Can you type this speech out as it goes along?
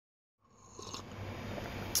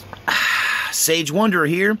Sage Wonder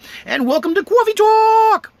here, and welcome to Coffee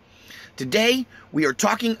Talk! Today, we are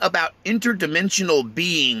talking about interdimensional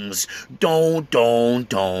beings. Don't.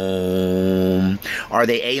 Are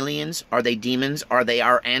they aliens? Are they demons? Are they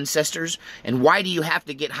our ancestors? And why do you have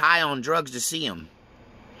to get high on drugs to see them?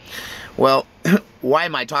 Well, why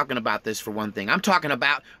am I talking about this for one thing? I'm talking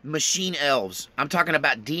about machine elves. I'm talking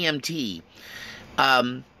about DMT.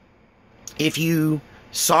 If you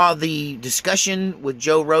saw the discussion with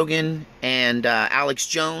Joe Rogan and Alex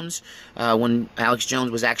Jones, when Alex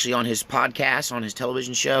Jones was actually on his podcast, on his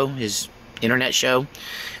television show, his internet show,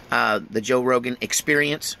 the Joe Rogan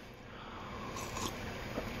Experience,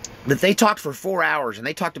 that they talked for 4 hours, and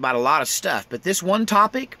they talked about a lot of stuff. But this one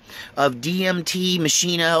topic of DMT,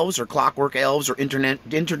 machine elves, or clockwork elves, or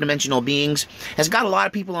interdimensional beings, has got a lot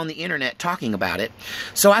of people on the internet talking about it.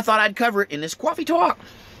 So I thought I'd cover it in this Coffee Talk.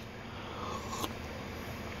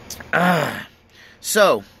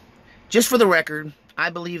 So, just for the record,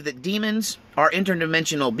 I believe that demons are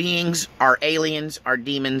interdimensional beings, are aliens, are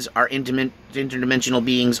demons, are interdimensional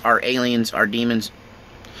beings, are aliens, are demons.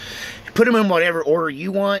 Put them in whatever order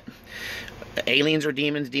you want. Aliens are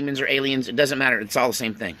demons, demons are aliens. It doesn't matter. It's all the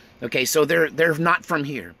same thing. Okay, so they're not from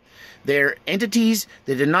here. They're entities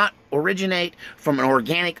that did not originate from an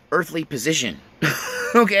organic earthly position.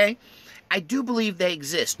 Okay? I do believe they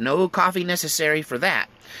exist. No coffee necessary for that.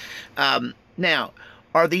 Now,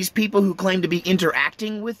 are these people who claim to be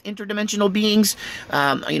interacting with interdimensional beings,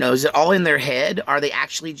 is it all in their head? Are they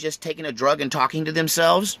actually just taking a drug and talking to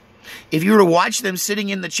themselves? If you were to watch them sitting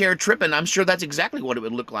in the chair tripping, I'm sure that's exactly what it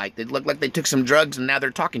would look like. They'd look like they took some drugs and now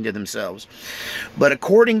they're talking to themselves. But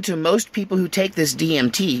according to most people who take this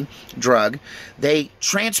DMT drug, they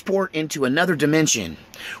transport into another dimension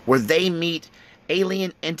where they meet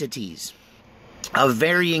alien entities of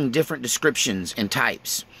varying different descriptions and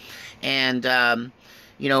types. And, I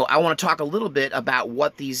want to talk a little bit about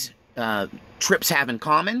what these trips have in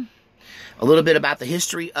common, a little bit about the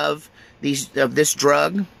history of this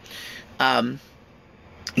drug. When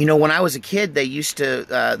I was a kid, they used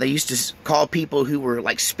to call people who were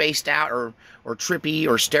like spaced out or trippy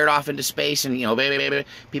or stared off into space, and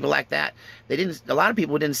people like that. A lot of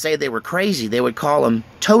people didn't say they were crazy. They would call them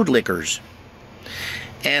toad lickers.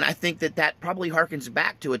 And I think that probably harkens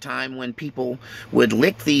back to a time when people would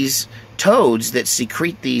lick these toads that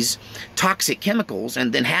secrete these toxic chemicals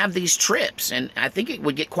and then have these trips. And I think it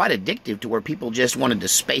would get quite addictive to where people just wanted to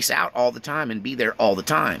space out all the time and be there all the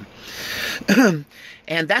time.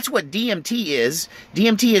 And that's what DMT is.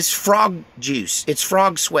 DMT is frog juice. It's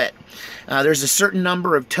frog sweat. There's a certain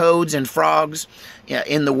number of toads and frogs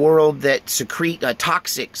in the world that secrete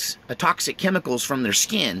toxic chemicals from their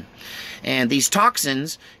skin. And these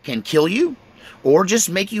toxins can kill you or just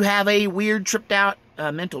make you have a weird tripped out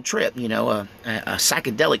mental trip, a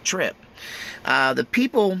psychedelic trip. The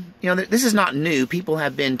people, this is not new. People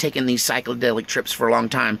have been taking these psychedelic trips for a long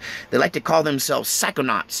time. They like to call themselves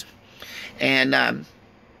psychonauts. And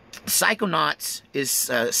psychonauts is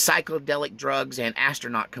psychedelic drugs and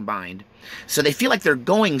astronaut combined. So they feel like they're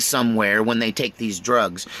going somewhere when they take these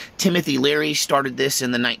drugs. Timothy Leary started this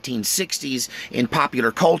in the 1960s in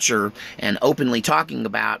popular culture and openly talking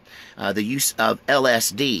about the use of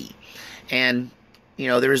LSD. And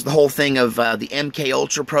there's the whole thing of the MK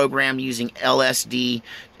Ultra program using LSD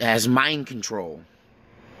as mind control.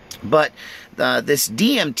 But this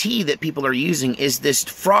DMT that people are using is this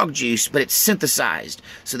frog juice, but it's synthesized.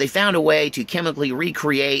 So they found a way to chemically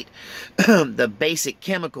recreate the basic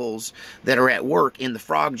chemicals that are at work in the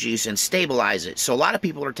frog juice and stabilize it. So a lot of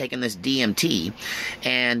people are taking this DMT,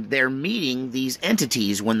 and they're meeting these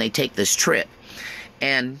entities when they take this trip.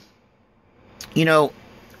 And,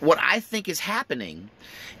 what I think is happening,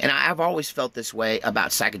 and I've always felt this way about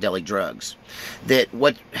psychedelic drugs, that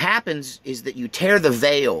what happens is that you tear the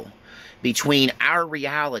veil between our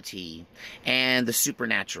reality and the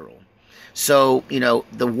supernatural. So,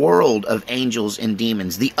 the world of angels and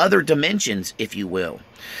demons, the other dimensions, if you will,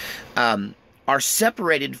 are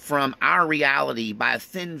separated from our reality by a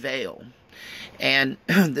thin veil. And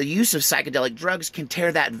the use of psychedelic drugs can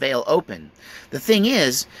tear that veil open. The thing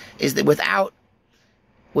is that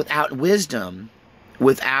without wisdom,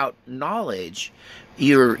 without knowledge,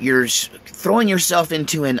 you're throwing yourself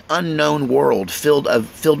into an unknown world filled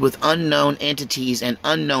with unknown entities and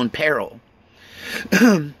unknown peril.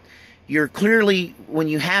 You're clearly, when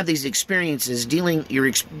you have these experiences,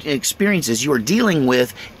 you are dealing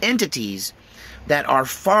with entities that are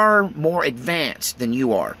far more advanced than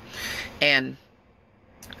you are. And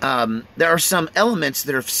there are some elements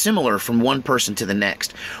that are similar from one person to the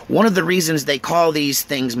next. One of the reasons they call these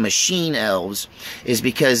things machine elves is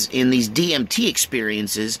because in these DMT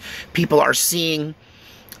experiences, people are seeing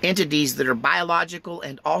entities that are biological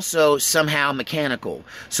and also somehow mechanical.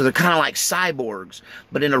 So they're kind of like cyborgs,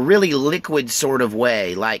 but in a really liquid sort of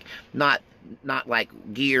way, like not like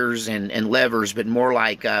gears and levers, but more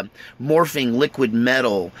like morphing liquid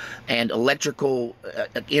metal and electrical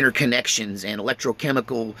interconnections and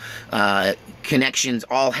electrochemical connections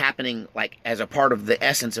all happening like as a part of the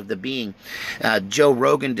essence of the being. Joe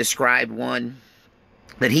Rogan described one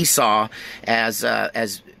that he saw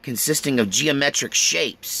as consisting of geometric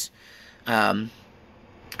shapes.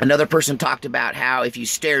 Another person talked about how if you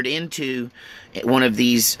stared into one of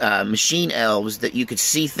these machine elves, that you could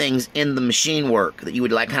see things in the machine work, that you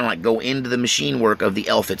would like kind of like go into the machine work of the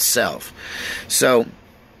elf itself. So,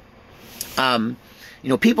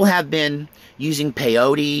 people have been using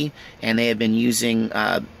peyote, and they have been using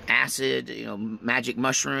acid, magic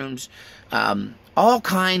mushrooms, all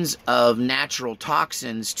kinds of natural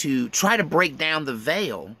toxins to try to break down the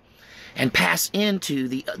veil and pass into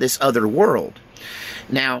this other world.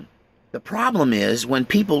 Now, the problem is when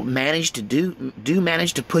people manage to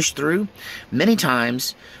manage to push through, many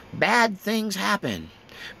times bad things happen.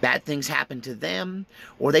 Bad things happen to them,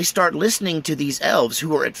 or they start listening to these elves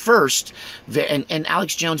who are at first, and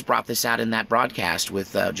Alex Jones brought this out in that broadcast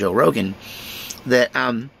with Joe Rogan, that,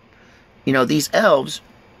 these elves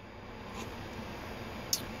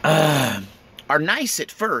are nice at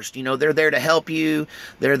first. They're there to help you.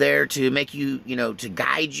 They're there to make you, to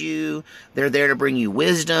guide you. They're there to bring you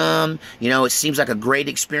wisdom. It seems like a great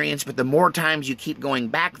experience, but the more times you keep going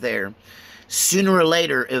back there, sooner or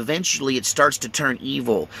later, eventually it starts to turn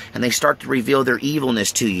evil, and they start to reveal their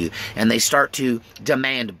evilness to you, and they start to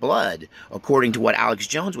demand blood, according to what Alex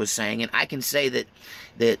Jones was saying. And I can say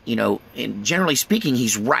that generally speaking,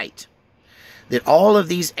 he's right. That all of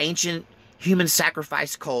these ancient human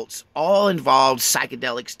sacrifice cults all involved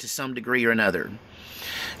psychedelics to some degree or another.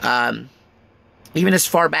 Even as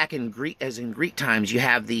far back in Greek times, you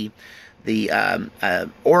have the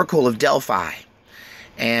Oracle of Delphi.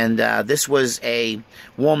 And this was a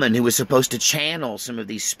woman who was supposed to channel some of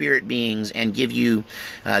these spirit beings and give you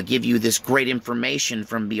this great information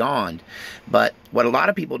from beyond. But what a lot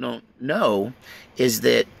of people don't know is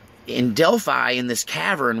that in Delphi, in this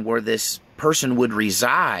cavern where this person would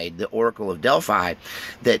reside, the Oracle of Delphi,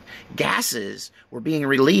 that gases were being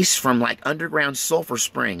released from like underground sulfur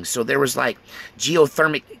springs. So there was like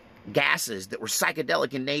geothermic gases that were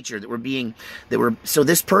psychedelic in nature so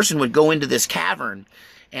this person would go into this cavern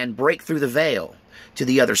and break through the veil to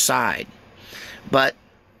the other side. But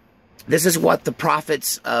this is what the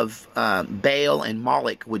prophets of Baal and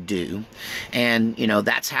Moloch would do. And,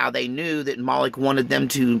 that's how they knew that Moloch wanted them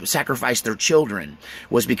to sacrifice their children,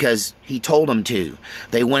 was because he told them to.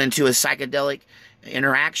 They went into a psychedelic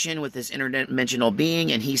interaction with this interdimensional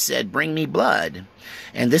being, and he said, "Bring me blood."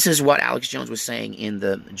 And this is what Alex Jones was saying in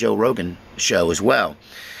the Joe Rogan show as well.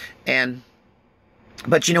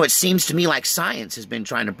 But, it seems to me like science has been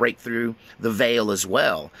trying to break through the veil as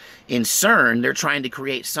well. In CERN, they're trying to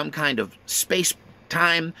create some kind of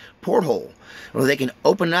space-time porthole where they can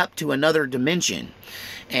open up to another dimension.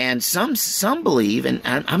 And some believe, and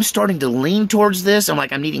I'm starting to lean towards this.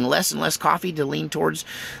 I'm needing less and less coffee to lean towards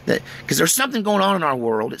that, because there's something going on in our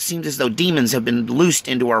world. It seems as though demons have been loosed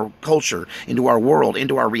into our culture, into our world,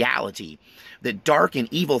 into our reality. That dark and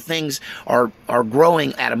evil things are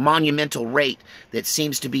growing at a monumental rate that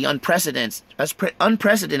seems to be unprecedented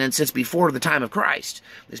since before the time of Christ.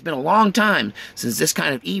 It's been a long time since this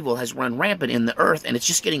kind of evil has run rampant in the earth, and it's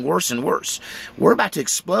just getting worse and worse. We're about to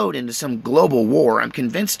explode into some global war. I'm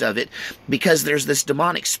convinced of it, because there's this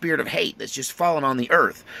demonic spirit of hate that's just fallen on the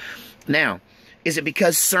earth. Now, is it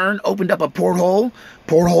because CERN opened up a portal?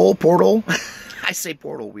 I say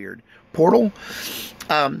portal weird. Portal?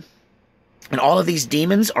 And all of these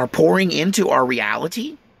demons are pouring into our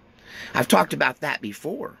reality? I've talked about that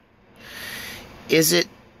before. Is it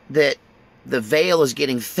that the veil is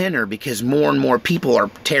getting thinner because more and more people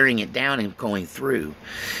are tearing it down and going through?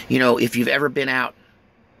 If you've ever been out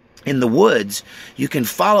in the woods, you can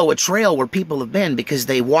follow a trail where people have been, because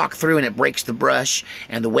they walk through and it breaks the brush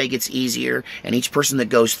and the way gets easier, and each person that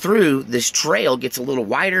goes through this trail gets a little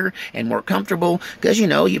wider and more comfortable, because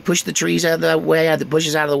you push the trees out of the way, the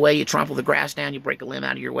bushes out of the way, you trample the grass down, you break a limb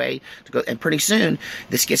out of your way to go, and pretty soon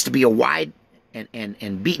this gets to be a wide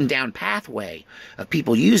and beaten down pathway of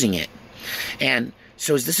people using it. And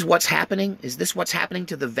so is this what's happening? Is this what's happening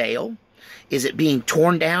to the veil? Is it being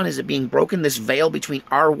torn down? Is it being broken? This veil between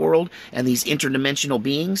our world and these interdimensional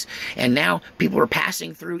beings? And now people are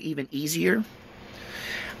passing through even easier?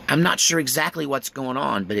 I'm not sure exactly what's going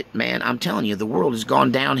on, but man, I'm telling you, the world has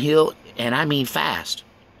gone downhill, and I mean fast.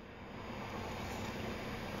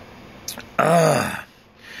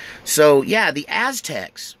 So, yeah, the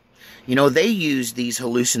Aztecs, you know, they used these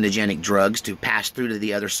hallucinogenic drugs to pass through to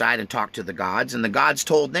the other side and talk to the gods, and the gods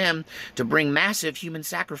told them to bring massive human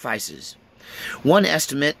sacrifices. One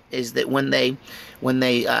estimate is that when they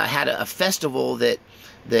had a festival that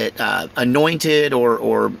anointed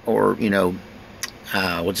or you know,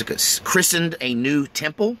 christened a new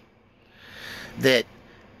temple, that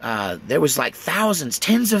there was like thousands,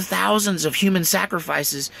 tens of thousands of human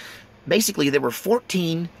sacrifices. Basically, there were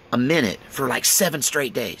 14 a minute for like 7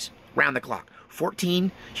 straight days, round the clock.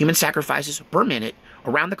 14 human sacrifices per minute,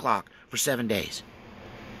 around the clock, for 7 days.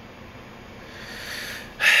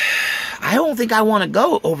 I don't think I want to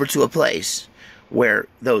go over to a place where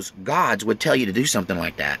those gods would tell you to do something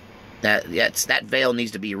like that. That veil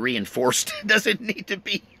needs to be reinforced. It doesn't need to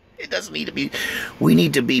be. We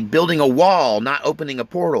need to be building a wall, not opening a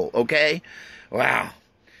portal, okay? Wow.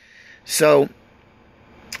 So,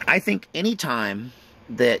 I think anytime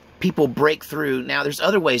that people break through, now there's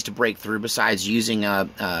other ways to break through besides using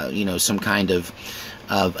you know, some kind of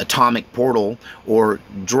atomic portal or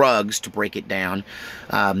drugs to break it down.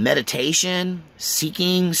 Meditation,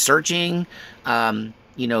 seeking, searching,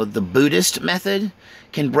 you know, the Buddhist method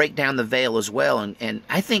can break down the veil as well. And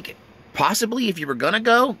I think possibly if you were going to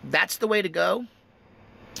go, that's the way to go.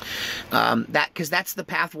 Because that's the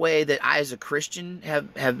pathway that I, as a Christian,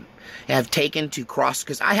 have taken to cross.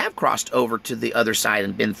 Because I have crossed over to the other side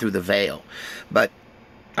and been through the veil, but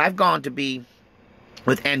I've gone to be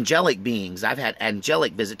with angelic beings. I've had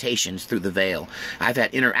angelic visitations through the veil. I've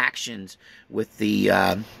had interactions with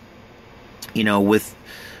the, you know, with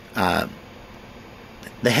the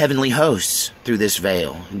heavenly hosts through this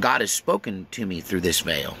veil. God has spoken to me through this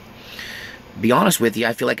veil. Be honest with you,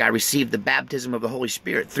 I feel like I received the baptism of the Holy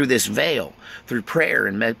Spirit through this veil, through prayer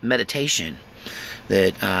and meditation.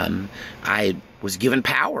 That I was given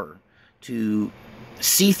power to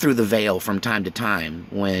see through the veil from time to time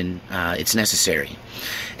when it's necessary.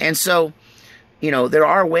 And so, you know, there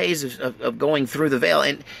are ways of going through the veil.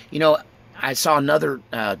 And, you know, I saw another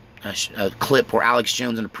a clip where Alex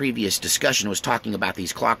Jones in a previous discussion was talking about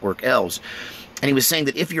these clockwork elves. And he was saying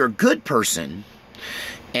that if you're a good person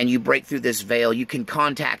and you break through this veil, you can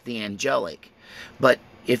contact the angelic. But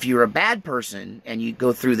if you're a bad person and you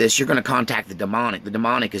go through this, you're going to contact the demonic. The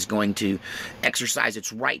demonic is going to exercise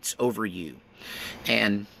its rights over you.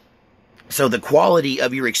 And so the quality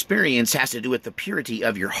of your experience has to do with the purity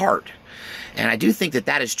of your heart. And I do think that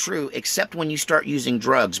that is true, except when you start using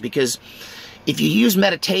drugs. Because if you use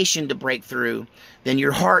meditation to break through, then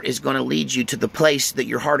your heart is going to lead you to the place that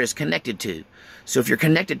your heart is connected to. So if you're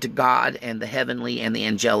connected to God and the heavenly and the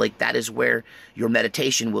angelic, that is where your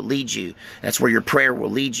meditation will lead you. That's where your prayer will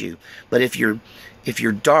lead you. But if you're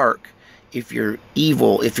dark, if you're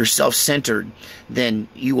evil, if you're self-centered, then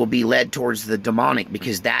you will be led towards the demonic,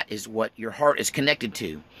 because that is what your heart is connected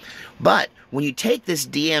to. But when you take this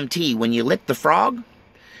DMT, when you lick the frog,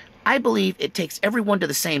 I believe it takes everyone to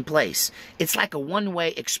the same place. It's like a one-way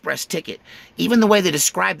express ticket. Even the way they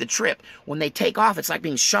describe the trip, when they take off, it's like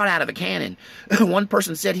being shot out of a cannon. One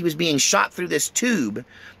person said he was being shot through this tube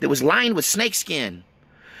that was lined with snakeskin.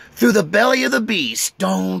 Through the belly of the beast.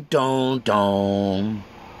 Don't.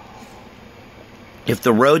 If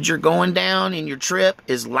the road you're going down in your trip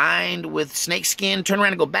is lined with snakeskin, turn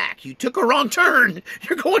around and go back. You took a wrong turn.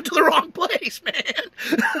 You're going to the wrong place, man.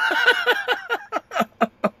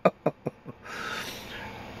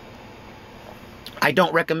 I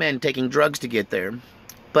don't recommend taking drugs to get there.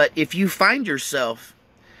 But if you find yourself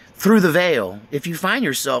through the veil, if you find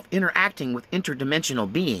yourself interacting with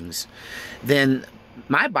interdimensional beings, then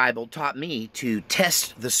my Bible taught me to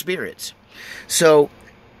test the spirits. So,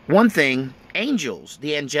 one thing, angels,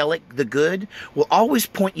 the angelic, the good, will always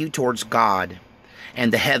point you towards God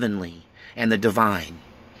and the heavenly and the divine.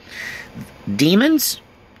 Demons,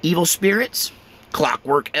 evil spirits,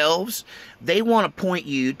 clockwork elves, they want to point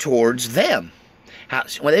you towards them.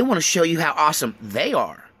 They want to show you how awesome they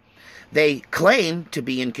are. They claim to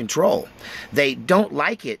be in control. They don't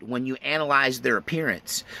like it when you analyze their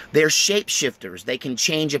appearance. They're shapeshifters. They can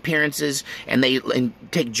change appearances, and they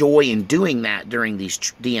take joy in doing that during these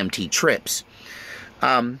DMT trips.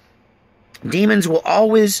 Demons will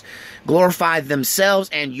always glorify themselves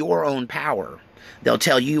and your own power. They'll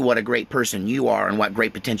tell you what a great person you are and what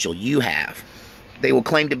great potential you have. They will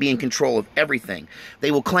claim to be in control of everything.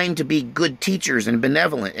 They will claim to be good teachers and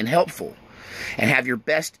benevolent and helpful and have your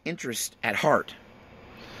best interest at heart.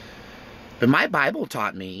 But my Bible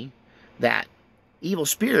taught me that evil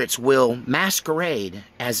spirits will masquerade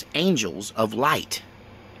as angels of light.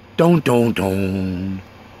 Don, don, don.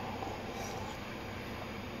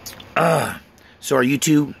 So are you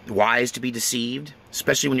too wise to be deceived?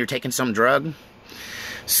 Especially when you're taking some drug?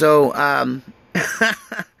 So, another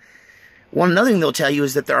thing they'll tell you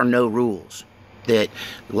is that there are no rules. That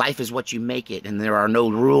life is what you make it, and there are no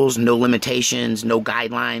rules, no limitations, no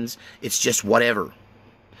guidelines. It's just whatever.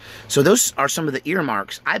 So those are some of the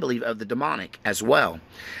earmarks, I believe, of the demonic as well.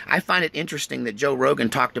 I find it interesting that Joe Rogan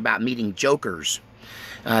talked about meeting jokers.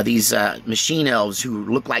 These machine elves who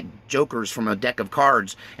look like jokers from a deck of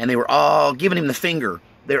cards, and they were all giving him the finger.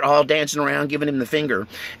 They're all dancing around giving him the finger,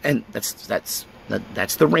 and that's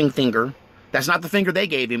the ring finger. That's not the finger they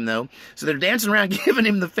gave him, though. So they're dancing around giving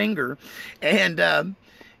him the finger, and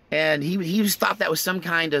he thought that was some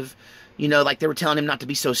kind of, you know, like they were telling him not to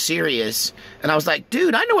be so serious. And I was like,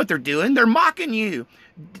 dude, I know what they're doing. They're mocking you.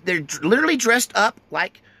 They're literally dressed up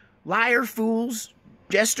like liar, fools,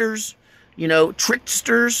 jesters, you know,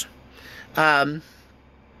 tricksters. And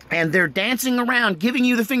they're dancing around, giving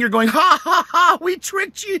you the finger, going, ha, ha, ha, we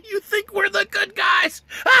tricked you. You think we're the good guys.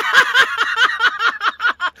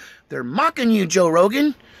 They're mocking you, Joe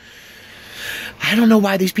Rogan. I don't know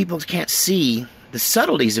why these people can't see the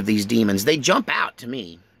subtleties of these demons. They jump out to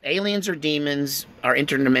me. Aliens or demons, are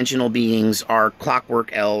interdimensional beings, are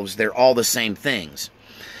clockwork elves. They're all the same things.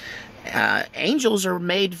 Angels are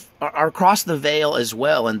across the veil as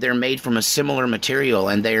well, and they're made from a similar material,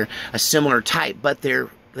 and they're a similar type, but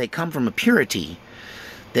they come from a purity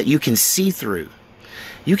that you can see through.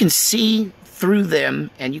 You can see through them,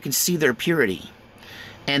 and you can see their purity.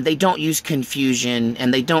 And they don't use confusion,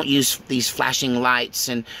 and they don't use these flashing lights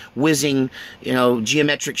and whizzing, you know,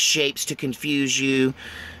 geometric shapes to confuse you.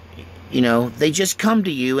 You know, they just come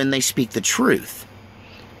to you and they speak the truth.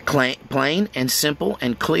 Plain and simple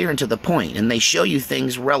and clear and to the point, and they show you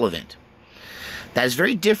things relevant. That is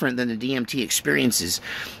very different than the DMT experiences.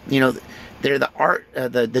 You know, they're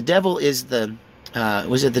the devil is the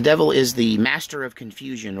the devil is the master of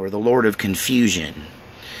confusion, or the lord of confusion.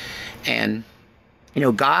 And you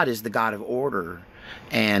know, God is the God of order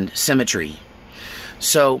and symmetry.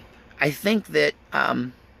 So I think that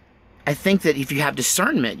if you have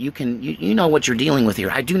discernment, you know what you're dealing with here.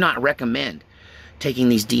 I do not recommend taking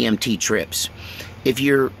these DMT trips. If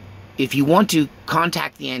you want to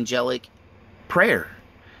contact the angelic, prayer.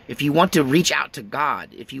 If you want to reach out to God,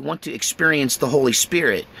 if you want to experience the Holy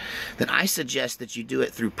Spirit, then I suggest that you do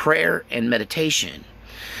it through prayer and meditation.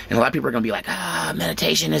 And a lot of people are going to be like,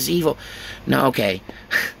 meditation is evil. No, okay.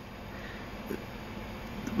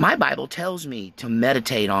 My Bible tells me to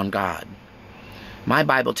meditate on God. My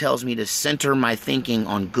Bible tells me to center my thinking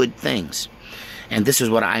on good things. And this is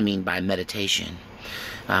what I mean by meditation.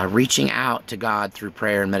 Reaching out to God through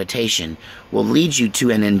prayer and meditation will lead you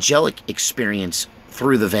to an angelic experience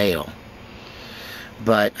through the veil.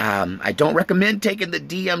 But I don't recommend taking the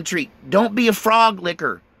DM treat. Don't be a frog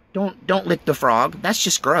licker. Don't lick the frog. That's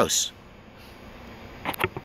just gross.